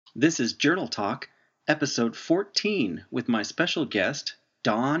This is Journal Talk, episode 14, with my special guest,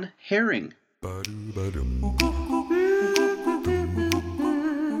 Dawn Herring.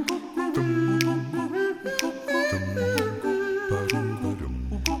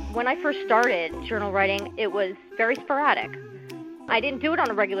 When I first started journal writing, it was very sporadic. I didn't do it on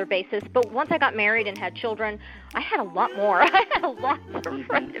a regular basis, but once I got married and had children, I had a lot more. I had a lot to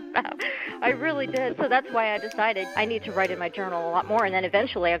write about. I really did. So that's why I decided I need to write in my journal a lot more. And then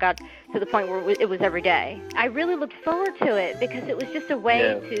eventually I got to the point where it was every day. I really looked forward to it because it was just a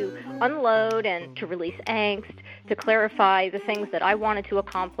way to unload and to release angst, to clarify the things that I wanted to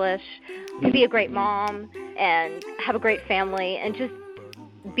accomplish, to be a great mom and have a great family and just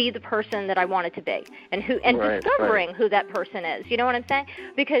be the person that I wanted to be, and discovering who that person is. You know what I'm saying?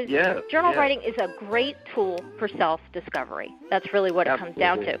 Because journal writing is a great tool for self-discovery. That's really what it comes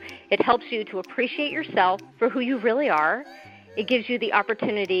down to. It helps you to appreciate yourself for who you really are. It gives you the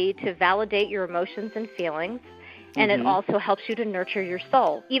opportunity to validate your emotions and feelings, and it also helps you to nurture your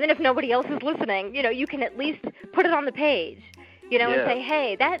soul. Even if nobody else is listening, you can at least put it on the page, and say,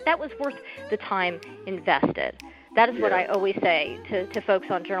 hey, that was worth the time invested. That is what I always say to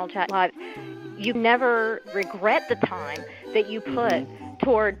folks on Journal Chat Live. You never regret the time that you put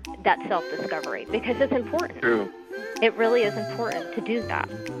toward that self-discovery because it's important. True. It really is important to do that.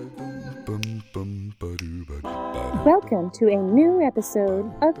 Welcome to a new episode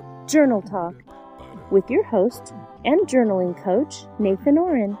of Journal Talk with your host and journaling coach, Nathan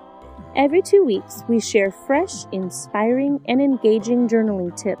Oren. Every 2 weeks, we share fresh, inspiring, and engaging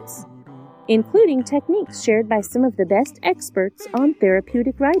journaling tips, including techniques shared by some of the best experts on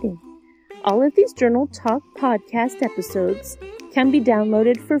therapeutic writing. All of these Journal Talk podcast episodes can be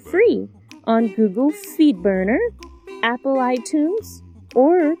downloaded for free on Google Feedburner, Apple iTunes,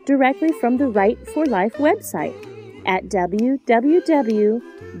 or directly from the Write for Life website at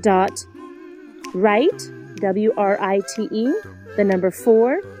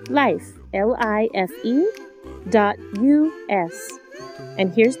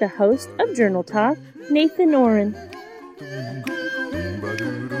And here's the host of Journal Talk, Nathan Oren.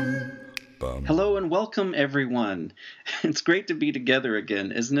 Hello and welcome, everyone. It's great to be together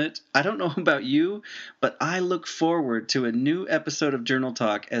again, isn't it? I don't know about you, but I look forward to a new episode of Journal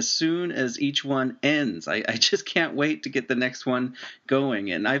Talk as soon as each one ends. I just can't wait to get the next one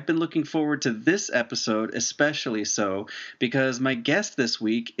going. And I've been looking forward to this episode especially so because my guest this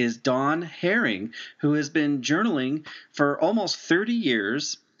week is Dawn Herring, who has been journaling for almost 30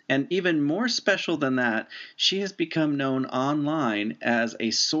 years. And even more special than that, she has become known online as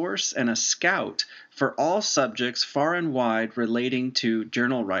a source and a scout for all subjects far and wide relating to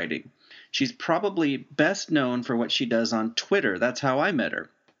journal writing. She's probably best known for what she does on Twitter. That's how I met her.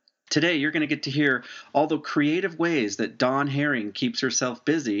 Today, you're going to get to hear all the creative ways that Dawn Herring keeps herself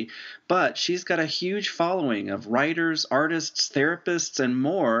busy, but she's got a huge following of writers, artists, therapists, and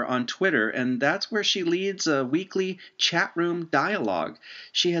more on Twitter, and that's where she leads a weekly chat room dialogue.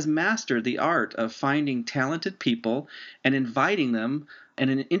 She has mastered the art of finding talented people and inviting them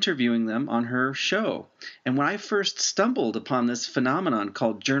and interviewing them on her show. And when I first stumbled upon this phenomenon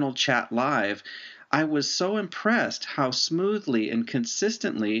called Journal Chat Live, I was so impressed how smoothly and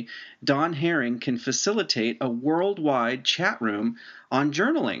consistently Dawn Herring can facilitate a worldwide chat room on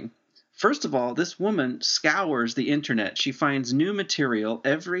journaling. First of all, this woman scours the internet. She finds new material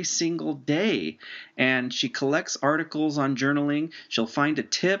every single day, and she collects articles on journaling. She'll find a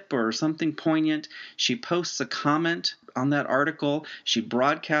tip or something poignant. She posts a comment on that article. She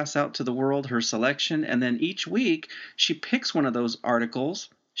broadcasts out to the world her selection, and then each week she picks one of those articles.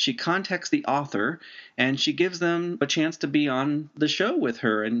 She contacts the author, and she gives them a chance to be on the show with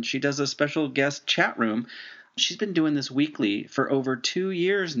her, and she does a special guest chat room. She's been doing this weekly for over 2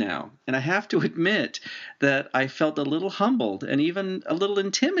 years now, and I have to admit that I felt a little humbled and even a little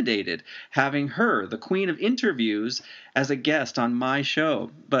intimidated having her, the queen of interviews, as a guest on my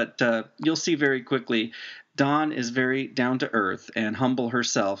show. But you'll see very quickly, Dawn is very down-to-earth and humble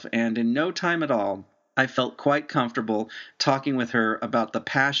herself, and in no time at all, I felt quite comfortable talking with her about the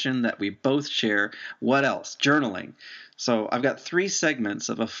passion that we both share. What else? Journaling. So I've got 3 segments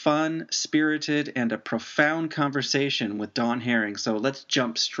of a fun, spirited, and a profound conversation with Dawn Herring. So let's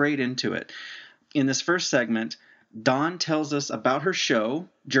jump straight into it. In this first segment, Dawn tells us about her show,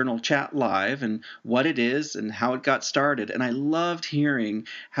 Journal Chat Live, and what it is and how it got started. And I loved hearing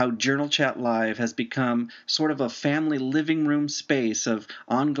how Journal Chat Live has become sort of a family living room space of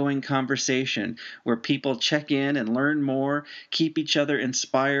ongoing conversation where people check in and learn more, keep each other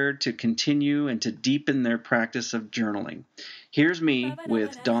inspired to continue and to deepen their practice of journaling. Here's me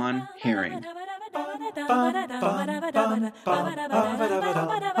with Dawn Herring.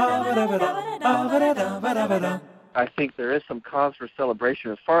 I think there is some cause for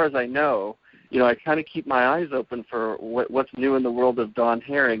celebration. As far as I know, I kind of keep my eyes open for what's new in the world of Dawn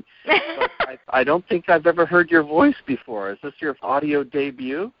Herring. But I don't think I've ever heard your voice before. Is this your audio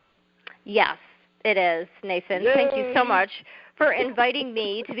debut? Yes, it is, Nathan. Yay! Thank you so much for inviting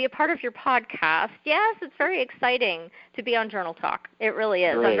me to be a part of your podcast. Yes, it's very exciting to be on Journal Talk. It really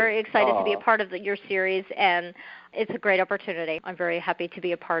is. Great. I'm very excited to be a part of your series, and it's a great opportunity. I'm very happy to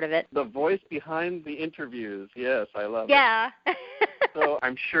be a part of it. The voice behind the interviews. Yes, I love it. Yeah. So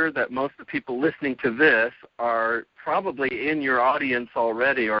I'm sure that most of the people listening to this are probably in your audience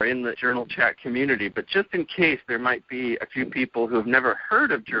already or in the Journal Chat community, but just in case there might be a few people who have never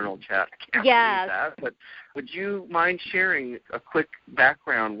heard of Journal Chat, I can't believe that, but would you mind sharing a quick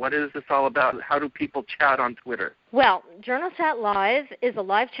background? What is this all about? How do people chat on Twitter? Well, Journal Chat Live is a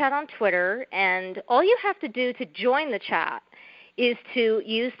live chat on Twitter, and all you have to do to join the chat is to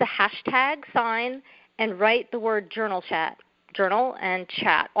use the hashtag sign and write the word Journal Chat. Journal and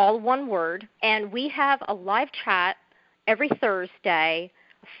chat, all one word. And we have a live chat every Thursday,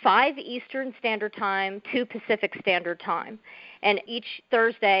 5 Eastern Standard Time, 2 Pacific Standard Time. And each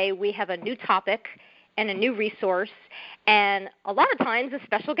Thursday we have a new topic and a new resource, and a lot of times a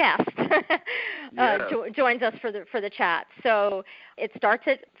special guest joins us for the chat. So it starts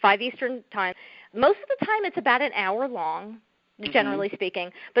at 5 Eastern Time. Most of the time it's about an hour long, generally speaking,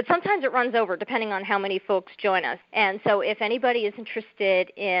 but sometimes it runs over depending on how many folks join us. And so if anybody is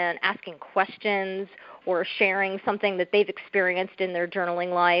interested in asking questions or sharing something that they've experienced in their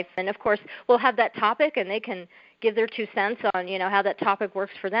journaling life, and of course we'll have that topic and they can give their 2 cents on, how that topic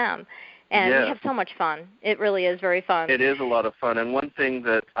works for them. And we have so much fun. It really is very fun. It is a lot of fun. And one thing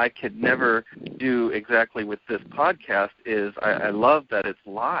that I could never do exactly with this podcast is I love that it's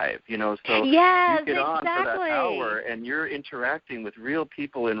live, so yes, you get on for that hour and you're interacting with real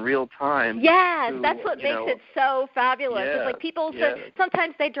people in real time. Yes, that's what makes it so fabulous. Yeah, it's like people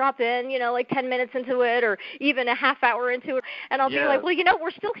sometimes they drop in, like 10 minutes into it or even a half hour into it, and I'll be like, well,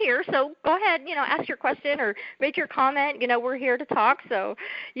 we're still here, so go ahead, ask your question or make your comment. We're here to talk. So,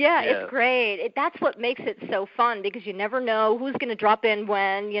 it's great. That's what makes it so fun, because you never know who's going to drop in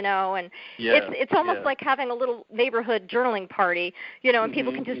when, and it's almost like having a little neighborhood journaling party, and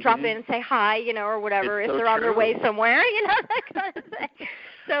people can just drop in and say hi, or whatever, if they're on their way somewhere, that kind of thing.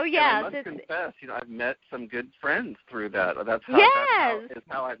 So, I must confess, I've met some good friends through that. That's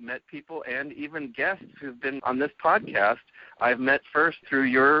how I've met people, and even guests who've been on this podcast I've met first through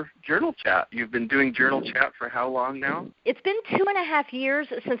your Journal Chat. You've been doing Journal Chat for how long now? It's been 2.5 years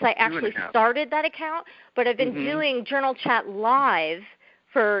since I actually started that account, but I've been doing Journal Chat Live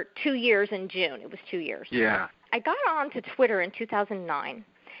for 2 years in June. It was 2 years. Yeah. I got onto Twitter in 2009.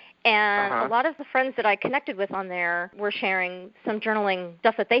 And a lot of the friends that I connected with on there were sharing some journaling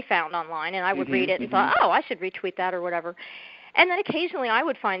stuff that they found online, and I would read it and thought, I should retweet that or whatever. And then occasionally I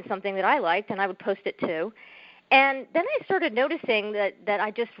would find something that I liked, and I would post it too. And then I started noticing that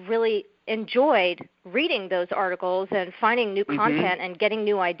I just really enjoyed reading those articles and finding new content and getting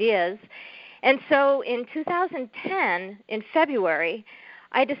new ideas. And so in 2010, in February,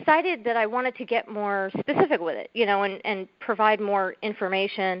 I decided that I wanted to get more specific with it, and provide more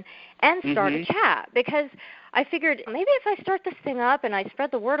information and start a chat, because I figured maybe if I start this thing up and I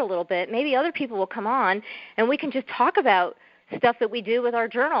spread the word a little bit, maybe other people will come on and we can just talk about stuff that we do with our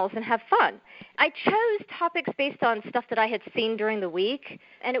journals and have fun. I chose topics based on stuff that I had seen during the week,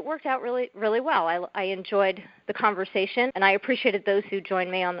 and it worked out really, really well. I enjoyed the conversation, and I appreciated those who joined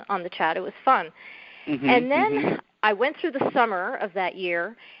me on the chat. It was fun. And then I went through the summer of that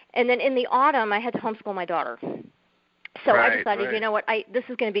year, and then in the autumn I had to homeschool my daughter. So I decided, you know what, this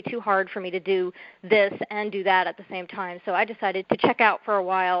is going to be too hard for me to do this and do that at the same time. So I decided to check out for a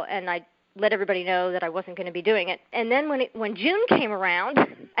while, and I let everybody know that I wasn't going to be doing it. And then when June came around,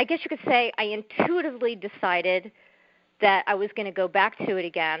 I guess you could say I intuitively decided that I was going to go back to it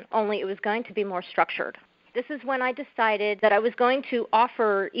again, only it was going to be more structured. This is when I decided that I was going to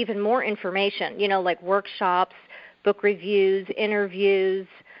offer even more information, like workshops, book reviews, interviews,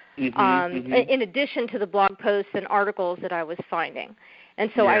 in addition to the blog posts and articles that I was finding.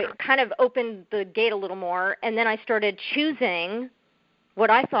 And so I kind of opened the gate a little more, and then I started choosing what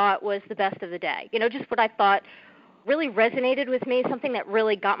I thought was the best of the day, just what I thought really resonated with me, something that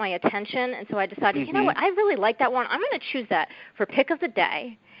really got my attention. And so I decided, you know what, I really like that one. I'm going to choose that for pick of the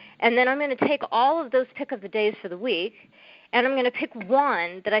day. And then I'm going to take all of those pick of the days for the week, and I'm going to pick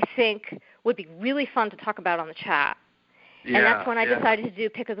one that I think would be really fun to talk about on the chat. And that's when I decided to do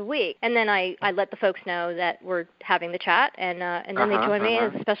Pick of the Week. And then I let the folks know that we're having the chat, and then they joined me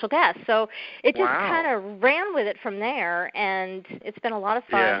as a special guest. So it just kind of ran with it from there, and it's been a lot of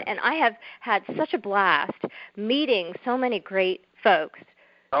fun. Yeah. And I have had such a blast meeting so many great folks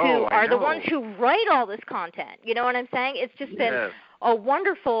who are the ones who write all this content. You know what I'm saying? It's just been a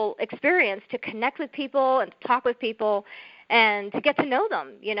wonderful experience to connect with people and to talk with people and to get to know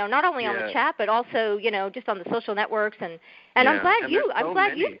them, not only on the chat, but also, just on the social networks. And I'm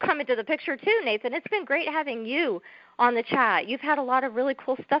glad you've come into the picture too, Nathan. It's been great having you on the chat. You've had a lot of really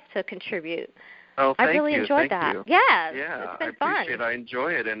cool stuff to contribute. Oh, thank you. I really enjoyed that. You. Yeah, it's been fun. I appreciate it. I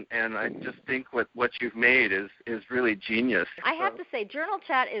enjoy it, and I just think what you've made is really genius. I have to say, Journal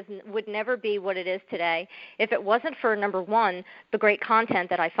Chat would never be what it is today if it wasn't for, number one, the great content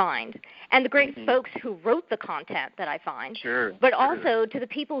that I find, and the great folks who wrote the content that I find, but also to the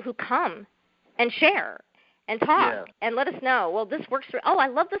people who come and share and talk and let us know, well, this works for, I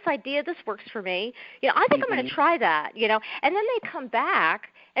love this idea, this works for me. I think I'm going to try that, and then they come back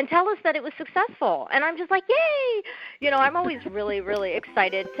and tell us that it was successful. And I'm just like, yay! I'm always really, really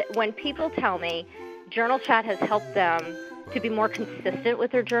excited when people tell me Journal Chat has helped them to be more consistent with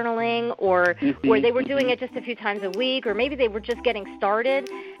their journaling, or they were doing it just a few times a week, or maybe they were just getting started,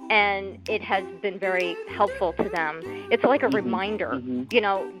 and it has been very helpful to them. It's like a reminder,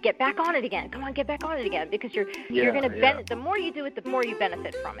 get back on it again. Come on, get back on it again, because you're going to the more you do it, the more you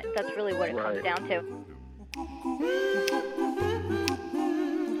benefit from it. That's really what it comes down to.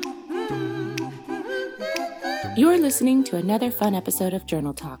 You're listening to another fun episode of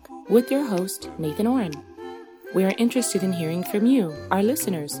Journal Talk with your host, Nathan Oren. We are interested in hearing from you, our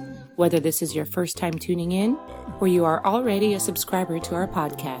listeners, whether this is your first time tuning in or you are already a subscriber to our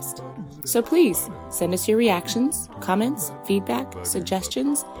podcast. So please send us your reactions, comments, feedback,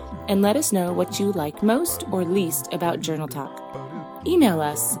 suggestions, and let us know what you like most or least about Journal Talk. Email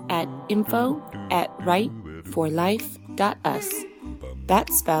us at info@writeforlife.us.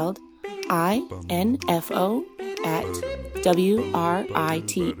 That's spelled INFO at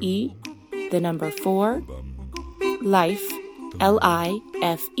WRITE, the number 4, life,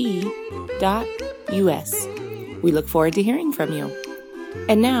 LIFE.US. We look forward to hearing from you.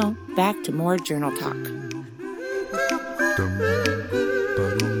 And now, back to more Journal Talk.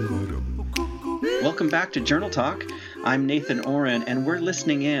 Welcome back to Journal Talk. I'm Nathan Oren, and we're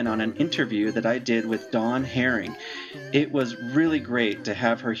listening in on an interview that I did with Dawn Herring. It was really great to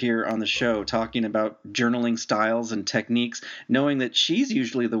have her here on the show talking about journaling styles and techniques, knowing that she's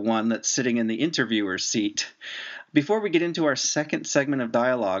usually the one that's sitting in the interviewer's seat. Before we get into our second segment of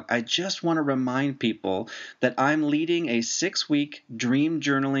dialogue, I just want to remind people that I'm leading a 6-week dream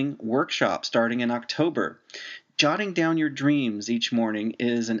journaling workshop starting in October. Jotting down your dreams each morning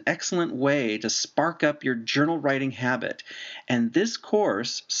is an excellent way to spark up your journal writing habit, and this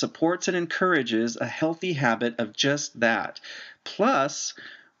course supports and encourages a healthy habit of just that. Plus,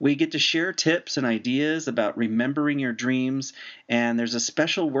 we get to share tips and ideas about remembering your dreams, and there's a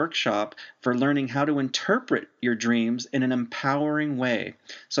special workshop for learning how to interpret your dreams in an empowering way.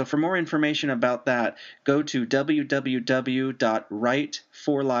 So for more information about that, go to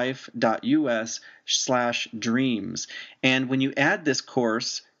www.writeforlife.us/dreams. And when you add this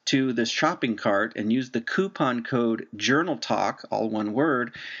course to the shopping cart and use the coupon code JournalTalk, all one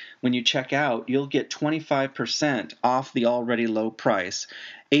word, when you check out, you'll get 25% off the already low price.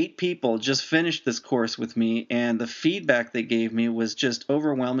 8 people just finished this course with me, and the feedback they gave me was just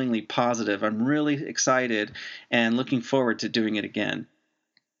overwhelmingly positive. I'm really excited and looking forward to doing it again.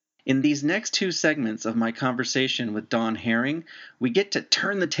 In these next 2 segments of my conversation with Dawn Herring, we get to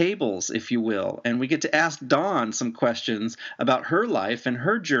turn the tables, if you will, and we get to ask Dawn some questions about her life and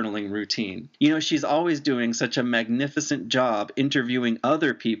her journaling routine. She's always doing such a magnificent job interviewing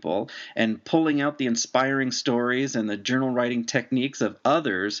other people and pulling out the inspiring stories and the journal writing techniques of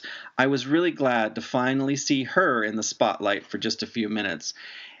others. I was really glad to finally see her in the spotlight for just a few minutes.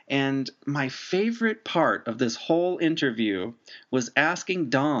 And my favorite part of this whole interview was asking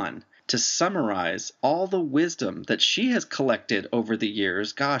Dawn to summarize all the wisdom that she has collected over the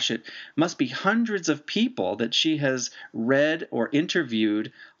years. Gosh, it must be hundreds of people that she has read or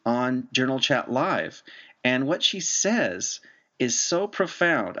interviewed on Journal Chat Live. And what she says is so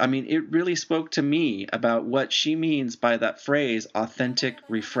profound. I mean, it really spoke to me about what she means by that phrase, authentic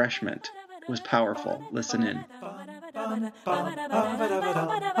refreshment. It was powerful. Listen in.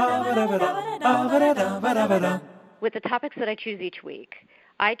 With the topics that I choose each week,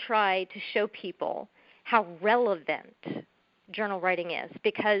 I try to show people how relevant journal writing is,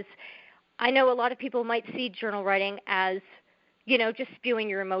 because I know a lot of people might see journal writing as just spewing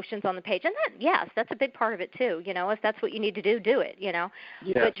your emotions on the page. And yes, that's a big part of it too. If that's what you need to do it, Yes.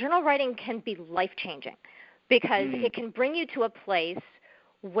 But journal writing can be life-changing because it can bring you to a place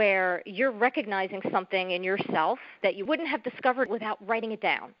where you're recognizing something in yourself that you wouldn't have discovered without writing it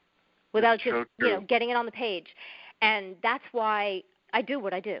down, without just, getting it on the page. And that's why I do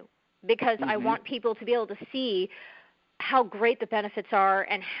what I do, because I want people to be able to see how great the benefits are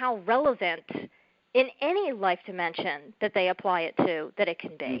and how relevant in any life dimension that they apply it to, that it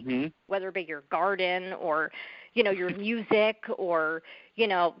can be, whether it be your garden or, your music or,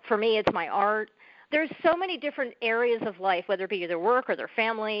 for me it's my art. There's so many different areas of life, whether it be their work or their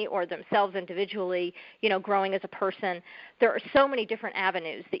family or themselves individually, growing as a person. There are so many different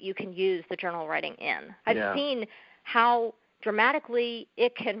avenues that you can use the journal writing in. I've seen how dramatically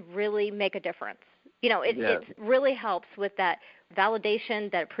it can really make a difference. It really helps with that validation,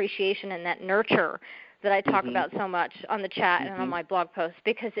 that appreciation, and that nurture that I talk about so much on the chat and on my blog posts,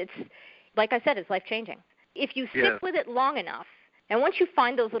 because it's, like I said, it's life-changing. If you stick with it long enough, and once you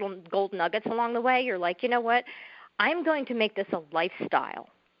find those little gold nuggets along the way, you're like, you know what, I'm going to make this a lifestyle.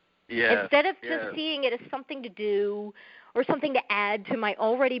 Instead of just seeing it as something to do or something to add to my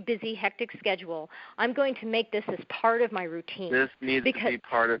already busy, hectic schedule, I'm going to make this as part of my routine. This needs to be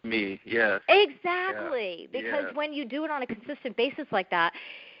part of me, yes. Exactly, because when you do it on a consistent basis like that,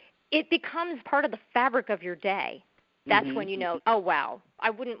 it becomes part of the fabric of your day. That's when you know, oh, wow, I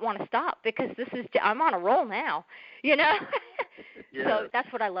wouldn't want to stop because I'm on a roll now, So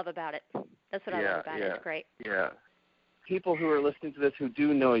that's what I love about it. That's what I love about it. It's great. Yeah. People who are listening to this who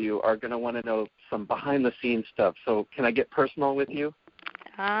do know you are going to want to know some behind-the-scenes stuff. So can I get personal with you?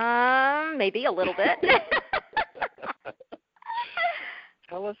 Maybe a little bit.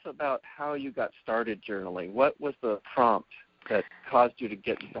 Tell us about how you got started journaling. What was the prompt that caused you to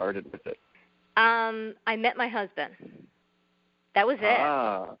get started with it? I met my husband. That was it.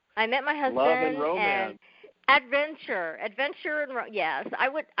 I met my husband. Love and romance. And adventure, and yes. I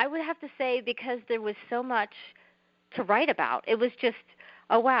would have to say, because there was so much to write about. It was just,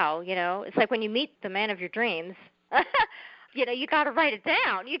 oh wow, it's like when you meet the man of your dreams. You got to write it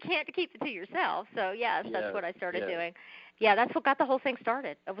down. You can't keep it to yourself. So yes, that's what I started doing. Yeah, that's what got the whole thing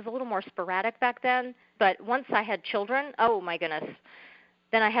started. It was a little more sporadic back then, but once I had children, oh my goodness,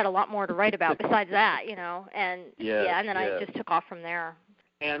 then I had a lot more to write about besides that, and and then I just took off from there.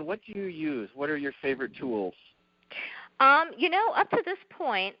 And what do you use? What are your favorite tools? Up to this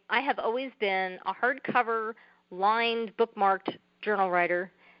point, I have always been a hardcover, lined, bookmarked journal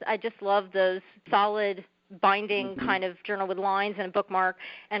writer. I just love those solid binding kind of journal with lines and a bookmark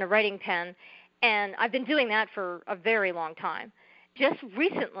and a writing pen. And I've been doing that for a very long time. Just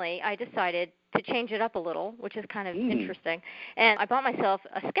recently, I decided to change it up a little, which is kind of interesting. And I bought myself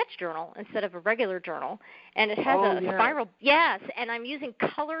a sketch journal instead of a regular journal. And it has a spiral. Yes, and I'm using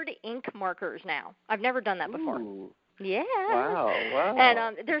colored ink markers now. I've never done that before. Yeah. Wow.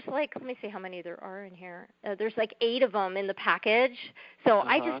 And there's let me see how many there are in here. There's 8 of them in the package. So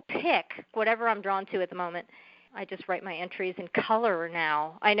I just pick whatever I'm drawn to at the moment. I just write my entries in color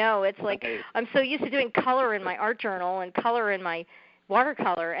now. I know, it's like I'm so used to doing color in my art journal and color in my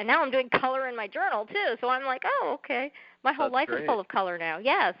watercolor, and now I'm doing color in my journal too. So I'm like, oh, okay. My whole life is full of color now.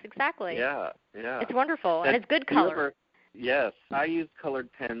 Yes, exactly. Yeah. It's wonderful, and it's good color. Yes, I use colored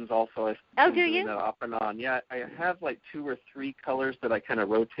pens also. Do you? That off and on. Yeah, I have 2 or 3 colors that I kind of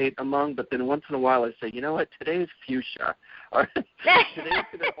rotate among, but then once in a while I say, you know what, today's fuchsia, or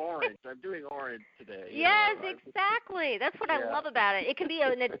today's orange. I'm doing orange today. Yes, exactly. That's what I love about it. It can be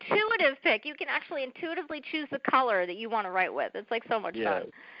an intuitive pick. You can actually intuitively choose the color that you want to write with. It's so much fun.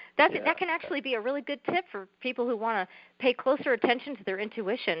 That can actually be a really good tip for people who want to pay closer attention to their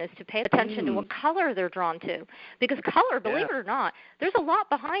intuition, is to pay attention to what color they're drawn to. Because color, believe it or not, there's a lot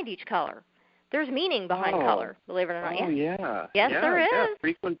behind each color. There's meaning behind color, believe it or not. Oh, yeah. Yes, there is. Yeah.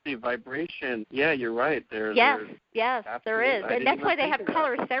 Frequency, vibration. Yeah, you're right. Yes, there is. And that's why they have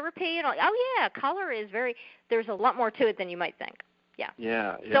color therapy. And all. Oh, yeah, color is there's a lot more to it than you might think.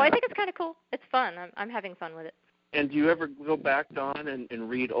 Yeah. So I think it's kind of cool. It's fun. I'm having fun with it. And do you ever go back, Dawn, and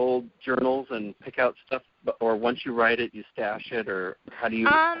read old journals and pick out stuff, or once you write it, you stash it, or how do you?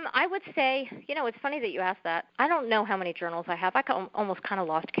 I would say, it's funny that you asked that. I don't know how many journals I have. I almost kind of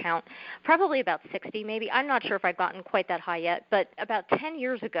lost count. Probably about 60 maybe. I'm not sure if I've gotten quite that high yet, but about 10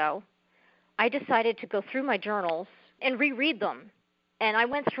 years ago, I decided to go through my journals and reread them And I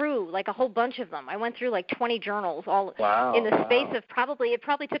went through like a whole bunch of them. I went through like 20 journals all Wow, in the space wow. of it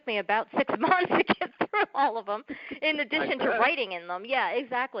probably took me about 6 months to get through all of them in addition to writing in them. Yeah,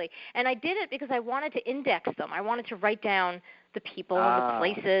 exactly. And I did it because I wanted to index them. I wanted to write down the people and the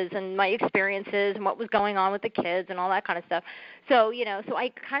places and my experiences and what was going on with the kids and all that kind of stuff. So, so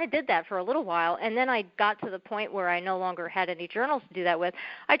I kind of did that for a little while, and then I got to the point where I no longer had any journals to do that with.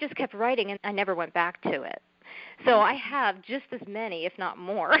 I just kept writing, and I never went back to it. So I have just as many, if not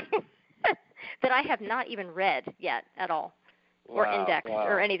more, that I have not even read yet at all or indexed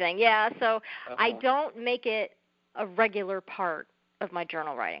or anything. Yeah, so I don't make it a regular part of my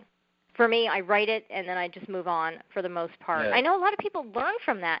journal writing. For me, I write it, and then I just move on for the most part. Yes. I know a lot of people learn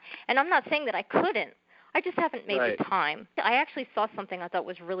from that, and I'm not saying that I couldn't. I just haven't made the time. I actually saw something I thought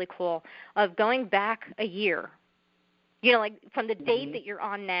was really cool of going back a year. Like from the date that you're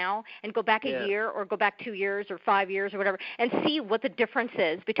on now and go back a year or go back 2 years or 5 years or whatever and see what the difference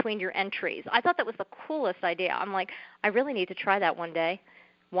is between your entries. I thought that was the coolest idea. I'm like, I really need to try that one day.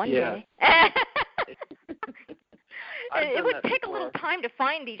 One day. It would take a little time to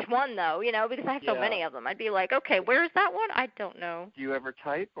find each one, though, because I have so many of them. I'd be like, okay, where's that one? I don't know. Do you ever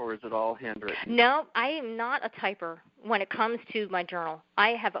type, or is it all handwritten? No, I am not a typer when it comes to my journal.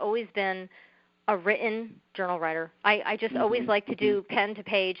 I have always been a written journal writer. I just always like to do pen to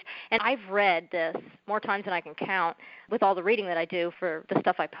page, and I've read this more times than I can count with all the reading that I do for the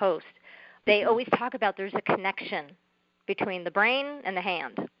stuff I post. They always talk about there's a connection between the brain and the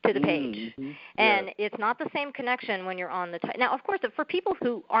hand to the page. And it's not the same connection when you're on the Now, of course, for people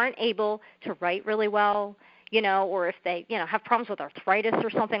who aren't able to write really well, or if they, have problems with arthritis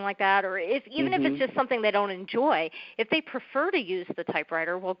or something like that, or even if it's just something they don't enjoy, if they prefer to use the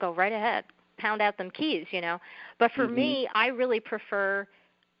typewriter, well, go right ahead. Pound out them keys, But for me, I really prefer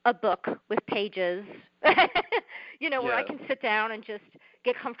a book with pages, where I can sit down and just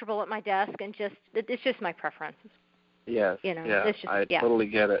get comfortable at my desk and it's just my preference. Yes, it's just, I totally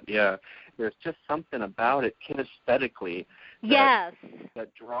get it, There's just something about it kinesthetically that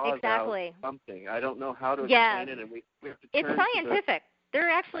draws out something. I don't know how to explain it, and we have to turn It's scientific. There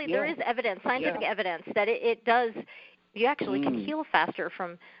is evidence, scientific evidence, that it does, you actually can heal faster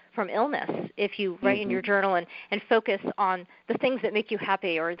from illness if you write in your journal and focus on the things that make you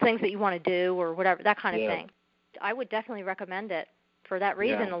happy or things that you want to do or whatever, that kind of thing. I would definitely recommend it for that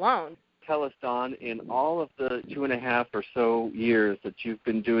reason alone. Tell us, Dawn, in all of the 2.5 or so years that you've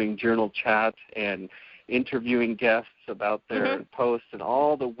been doing journal chats and interviewing guests about their posts and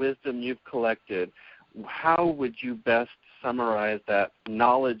all the wisdom you've collected, how would you best summarize that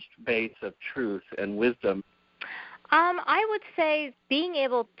knowledge base of truth and wisdom? I would say being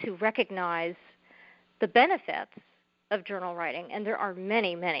able to recognize the benefits of journal writing, and there are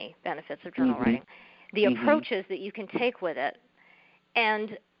many, many benefits of journal writing, the approaches that you can take with it,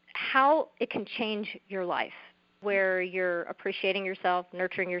 and how it can change your life, where you're appreciating yourself,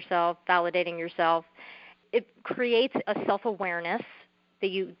 nurturing yourself, validating yourself. It creates a self-awareness that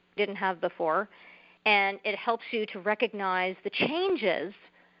you didn't have before, and it helps you to recognize the changes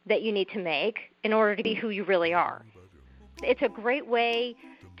that you need to make in order to be who you really are. It's a great way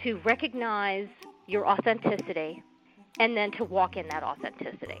to recognize your authenticity and then to walk in that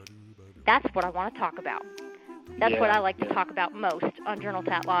authenticity. That's what I want to talk about. That's what I like to talk about most on Journal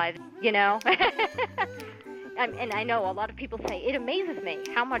Chat Live, And I know a lot of people say, it amazes me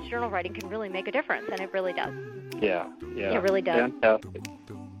how much journal writing can really make a difference, and it really does. Yeah. It really does. Fantastic.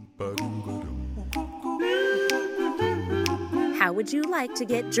 How would you like to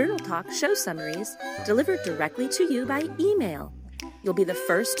get Journal Talk show summaries delivered directly to you by email? You'll be the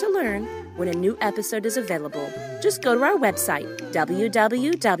first to learn when a new episode is available. Just go to our website,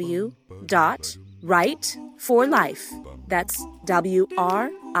 www.write4life. That's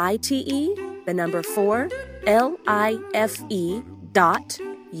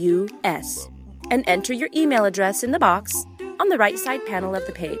WRITE4LIFE.US. And enter your email address in the box on the right side panel of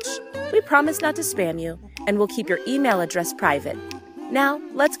the page. We promise not to spam you, and we'll keep your email address private. Now,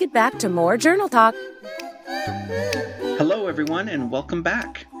 let's get back to more Journal Talk. Hello, everyone, and welcome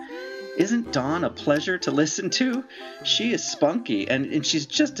back. Isn't Dawn a pleasure to listen to? She is spunky, and she's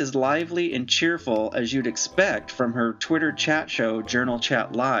just as lively and cheerful as you'd expect from her Twitter chat show, Journal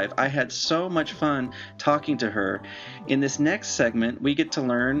Chat Live. I had so much fun talking to her. In this next segment, we get to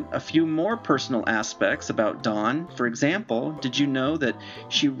learn a few more personal aspects about Dawn. For example, did you know that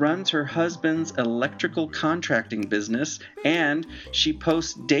she runs her husband's electrical contracting business, and she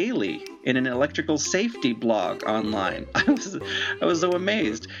posts daily in an electrical safety blog online. I was so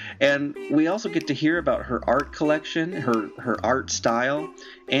amazed. And we also get to hear about her art collection, her art style,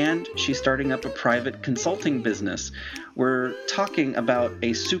 and she's starting up a private consulting business. We're talking about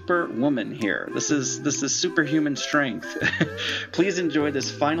a super woman here. This is superhuman strength. Please enjoy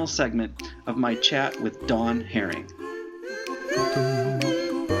this final segment of my chat with Dawn Herring.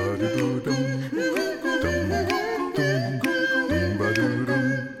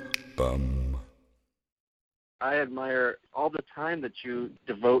 I admire all the time that you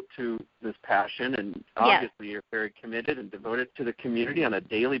devote to this passion, and obviously you're very committed and devoted to the community on a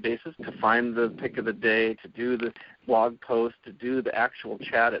daily basis to find the pick of the day, to do the blog post, to do the actual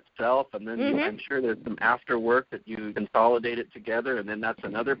chat itself, and then I'm sure there's some after work that you consolidate it together, and then that's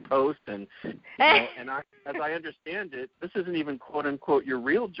another post. And as I understand it, this isn't even quote unquote your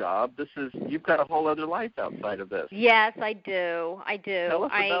real job. You've got a whole other life outside of this. Yes, I do. Tell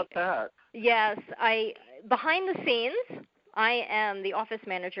us about that. Yes, behind the scenes, I am the office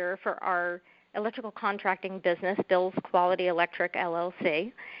manager for our electrical contracting business, Bill's Quality Electric,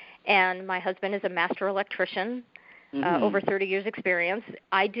 LLC, and my husband is a master electrician, over 30 years experience.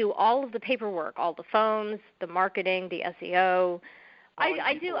 I do all of the paperwork, all the phones, the marketing, the SEO.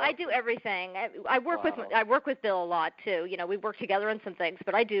 I do everything. I work with Bill a lot too. We work together on some things,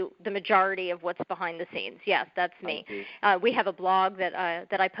 but I do the majority of what's behind the scenes. Yes, that's me. We have a blog that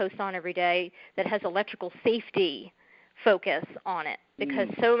I post on every day that has electrical safety focus on it, because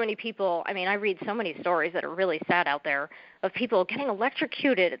so many people, I read so many stories that are really sad out there of people getting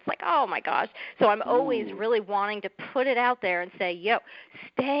electrocuted. It's like, oh my gosh. So I'm always really wanting to put it out there and say,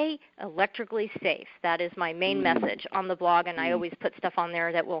 stay electrically safe. That is my main message on the blog, and I always put stuff on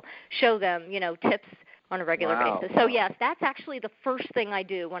there that will show them, tips on a regular basis. So yes, that's actually the first thing I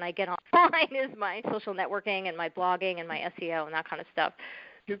do when I get online is my social networking and my blogging and my SEO and that kind of stuff.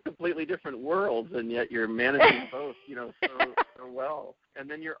 Two completely different worlds, and yet you're managing both, so well. And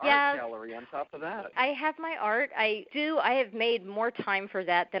then your art gallery on top of that. I have my art. I have made more time for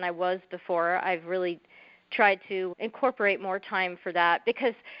that than I was before. I've really tried to incorporate more time for that,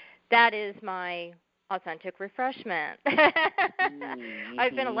 because that is my authentic refreshment.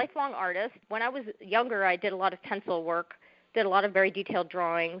 I've been a lifelong artist. When I was younger, I did a lot of pencil work, did a lot of very detailed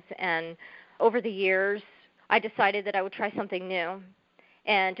drawings, and over the years, I decided that I would try something new.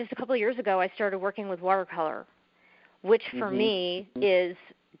 And just a couple of years ago, I started working with watercolor, which for me is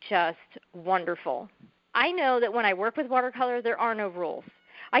just wonderful. I know that when I work with watercolor, there are no rules.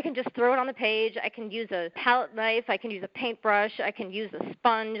 I can just throw it on the page. I can use a palette knife. I can use a paintbrush. I can use a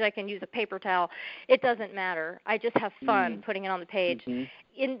sponge. I can use a paper towel. It doesn't matter. I just have fun putting it on the page.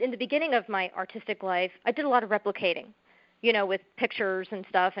 In the beginning of my artistic life, I did a lot of replicating, with pictures and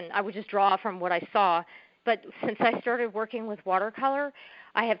stuff, and I would just draw from what I saw. But since I started working with watercolor,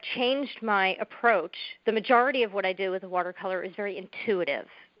 I have changed my approach. The majority of what I do with the watercolor is very intuitive,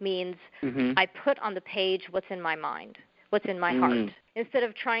 means I put on the page what's in my mind, what's in my heart. Instead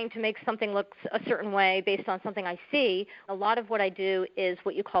of trying to make something look a certain way based on something I see, a lot of what I do is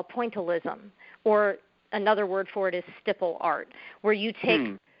what you call pointillism, or another word for it is stipple art, where you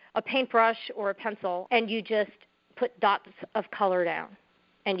take a paintbrush or a pencil and you just put dots of color down,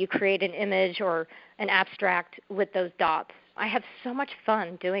 and you create an image or an abstract with those dots. I have so much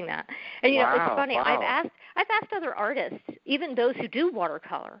fun doing that. And it's funny. I've asked other artists, even those who do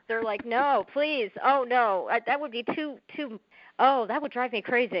watercolor. They're like, "No, please. Oh no, that would be too oh, that would drive me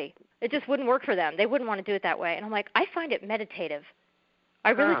crazy. It just wouldn't work for them. They wouldn't want to do it that way." And I'm like, "I find it meditative. I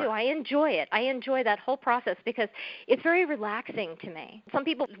really do. I enjoy it. I enjoy that whole process because it's very relaxing to me." Some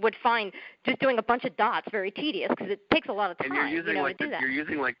people would find just doing a bunch of dots very tedious because it takes a lot of time. And you're using you're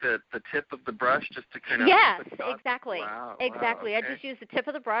using the tip of the brush just to kind of exactly. Wow, exactly. Wow, okay. I just use the tip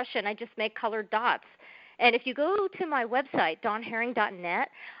of the brush and I just make colored dots. And if you go to my website, dawnherring.net,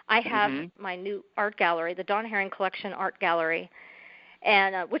 I have my new art gallery, the Dawn Herring Collection Art Gallery,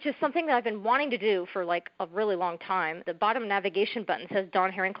 and which is something that I've been wanting to do for like a really long time. The bottom navigation button says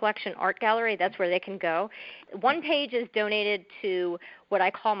Dawn Herring Collection Art Gallery. That's where they can go. One page is donated to what I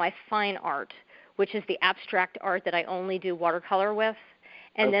call my fine art, which is the abstract art that I only do watercolor with.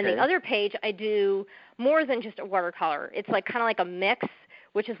 And then the other page I do more than just a watercolor. It's like kind of like a mix,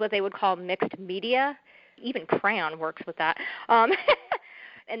 which is what they would call mixed media. Even crayon works with that.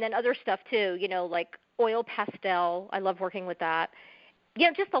 And then other stuff too, like oil pastel. I love working with that.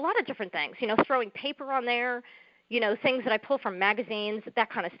 Just a lot of different things, throwing paper on there, things that I pull from magazines,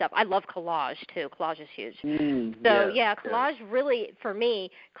 that kind of stuff. I love collage, too. Collage is huge. Collage really, for me,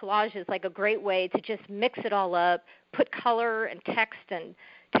 collage is like a great way to just mix it all up, put color and text and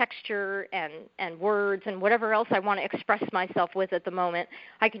texture and words and whatever else I want to express myself with at the moment.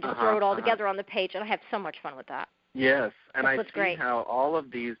 I can just throw it all together on the page, and I have so much fun with that. Yes, and I see great. how all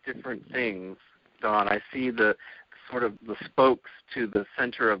of these different things, Dawn, I see the sort of the spokes to the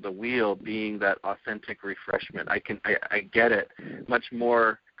center of the wheel being that authentic refreshment. I get it much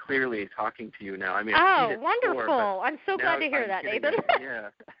more clearly talking to you now. I mean, I've seen it wonderful. Before, I'm so glad to hear that, Nathan.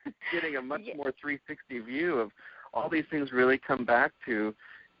 Getting a much more 360 view of all these things really come back to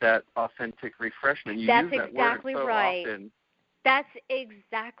that authentic refreshment. You That's use that exactly word so right. often. That's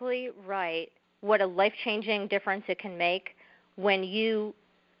exactly right. What a life-changing difference it can make when you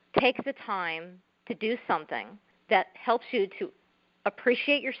take the time to do something that helps you to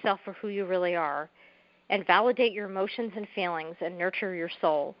appreciate yourself for who you really are and validate your emotions and feelings and nurture your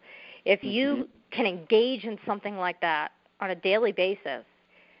soul. If you can engage in something like that on a daily basis,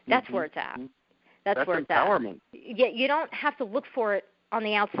 that's where it's at. That's where it's empowerment. At. You don't have to look for it on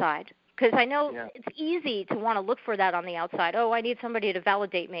the outside, because I know it's easy to want to look for that on the outside. Oh, I need somebody to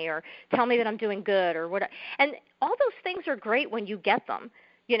validate me or tell me that I'm doing good or what. And all those things are great when you get them.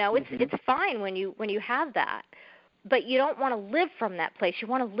 You know, it's fine when you have that. But you don't want to live from that place. You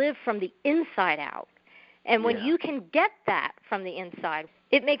want to live from the inside out. And when you can get that from the inside,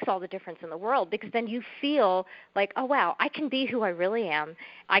 it makes all the difference in the world, because then you feel like, oh, wow, I can be who I really am.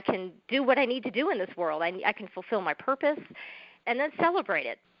 I can do what I need to do in this world. I can fulfill my purpose, and then celebrate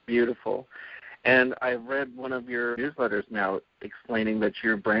it. Beautiful. And I read one of your newsletters now explaining that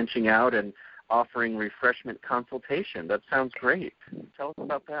you're branching out and offering refreshment consultation. That sounds great. Tell us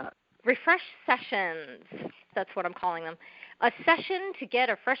about that. Refresh sessions, that's what I'm calling them. A session to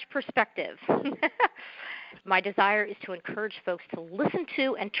get a fresh perspective. My desire is to encourage folks to listen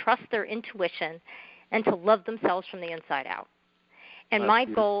to and trust their intuition and to love themselves from the inside out. And my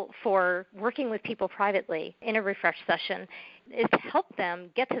goal for working with people privately in a refresh session is to help them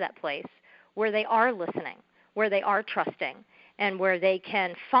get to that place where they are listening, where they are trusting, and where they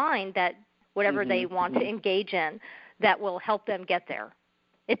can find that whatever they want to engage in that will help them get there.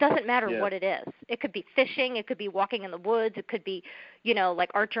 It doesn't matter what it is. It could be fishing. It could be walking in the woods. It could be, like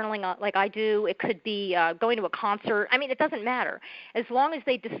art journaling like I do. It could be going to a concert. I mean, it doesn't matter. As long as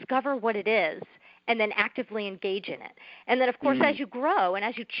they discover what it is and then actively engage in it. And then, of course, as you grow and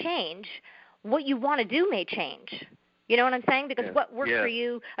as you change, what you want to do may change. You know what I'm saying? Because what worked for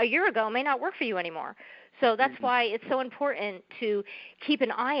you a year ago may not work for you anymore. So that's why it's so important to keep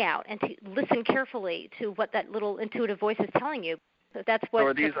an eye out and to listen carefully to what that little intuitive voice is telling you. That's what. So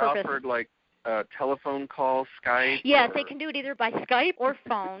are these offered like telephone calls, Skype? Yes, they can do it either by Skype or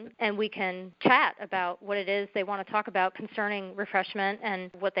phone, and we can chat about what it is they want to talk about concerning refreshment and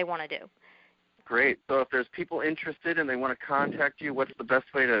what they want to do. Great. So if there's people interested and they want to contact you, what's the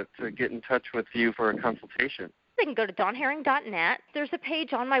best way to get in touch with you for a consultation? They can go to dawnherring.net. There's a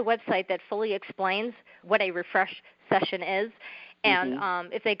page on my website that fully explains what a refresh session is.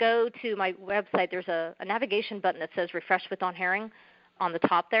 And if they go to my website, there's a navigation button that says Refresh with Dawn Herring on the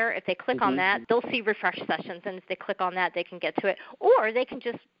top there. If they click on that, they'll see Refresh Sessions, and if they click on that, they can get to it. Or they can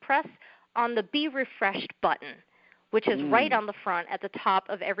just press on the Be Refreshed button, which is right on the front at the top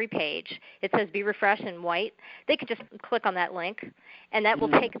of every page. It says Be Refreshed in white. They can just click on that link, and that will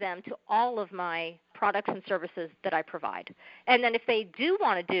take them to all of my products and services that I provide. And then if they do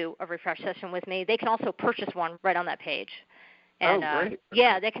want to do a refresh session with me, they can also purchase one right on that page. And, great.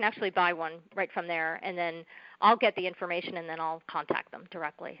 They can actually buy one right from there, and then I'll get the information, and then I'll contact them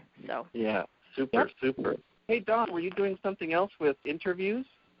directly. So super. Hey, Dawn, were you doing something else with interviews?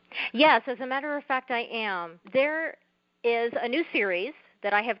 Yes, as a matter of fact, I am. There is a new series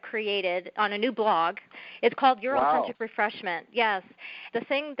that I have created on a new blog. It's called Your Authentic Refreshment. Yes. The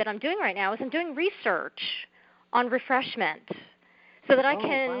thing that I'm doing right now is I'm doing research on refreshment, so that I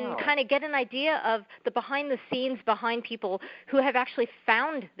can kind of get an idea of the behind-the-scenes behind people who have actually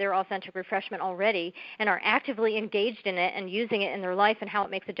found their authentic refreshment already and are actively engaged in it and using it in their life and how it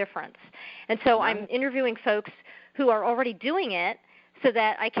makes a difference. And so I'm interviewing folks who are already doing it so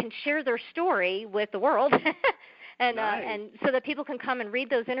that I can share their story with the world and so that people can come and read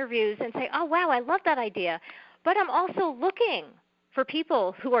those interviews and say, oh, wow, I love that idea. But I'm also looking for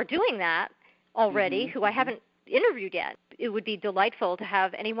people who are doing that already who I haven't interviewed yet. It would be delightful to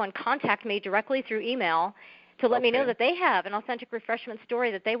have anyone contact me directly through email to let me know that they have an authentic refreshment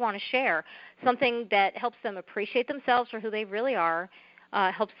story that they want to share, something that helps them appreciate themselves for who they really are,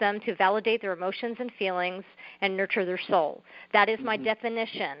 helps them to validate their emotions and feelings and nurture their soul. That is my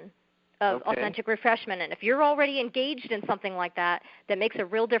definition of authentic refreshment. And if you're already engaged in something like that that makes a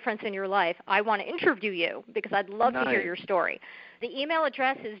real difference in your life, I want to interview you because I'd love to hear your story. The email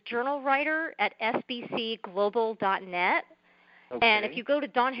address is journalwriter@sbcglobal.net, Okay. And if you go to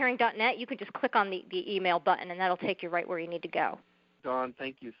dawnherring.net, you can just click on the email button, and that'll take you right where you need to go. Dawn,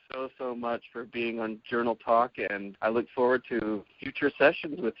 thank you so much for being on Journal Talk, and I look forward to future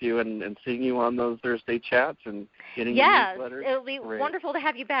sessions with you and seeing you on those Thursday chats and getting your newsletters. It'll be wonderful to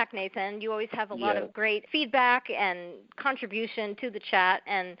have you back, Nathan. You always have a lot of great feedback and contribution to the chat,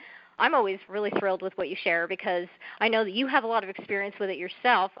 and I'm always really thrilled with what you share because I know that you have a lot of experience with it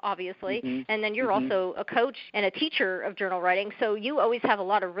yourself, obviously, and then you're also a coach and a teacher of journal writing, so you always have a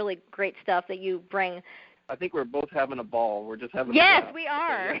lot of really great stuff that you bring. I think we're both having a ball. We're just having a Yes, blast. we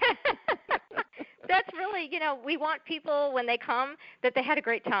are. That's really, we want people when they come that they had a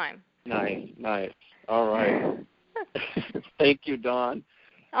great time. Nice. All right. Thank you, Dawn.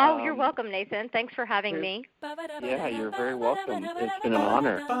 Oh, you're welcome, Nathan. Thanks for having me. Yeah, you're very welcome. It's been an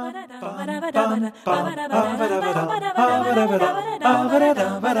honor.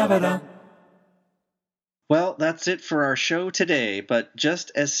 Well, that's it for our show today, but just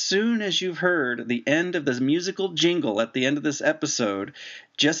as soon as you've heard the end of the musical jingle at the end of this episode,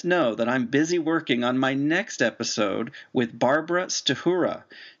 just know that I'm busy working on my next episode with Barbara Stahura.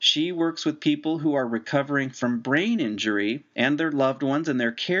 She works with people who are recovering from brain injury and their loved ones and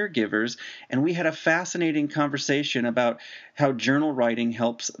their caregivers, and we had a fascinating conversation about how journal writing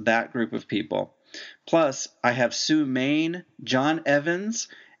helps that group of people. Plus, I have Sue Main, John Evans,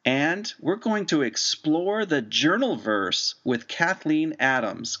 and we're going to explore the journal verse with Kathleen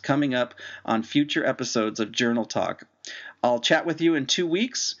Adams coming up on future episodes of Journal Talk. I'll chat with you in 2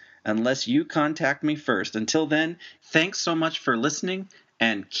 weeks unless you contact me first. Until then, thanks so much for listening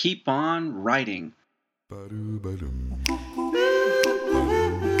and keep on writing. Ba-do-ba-dum.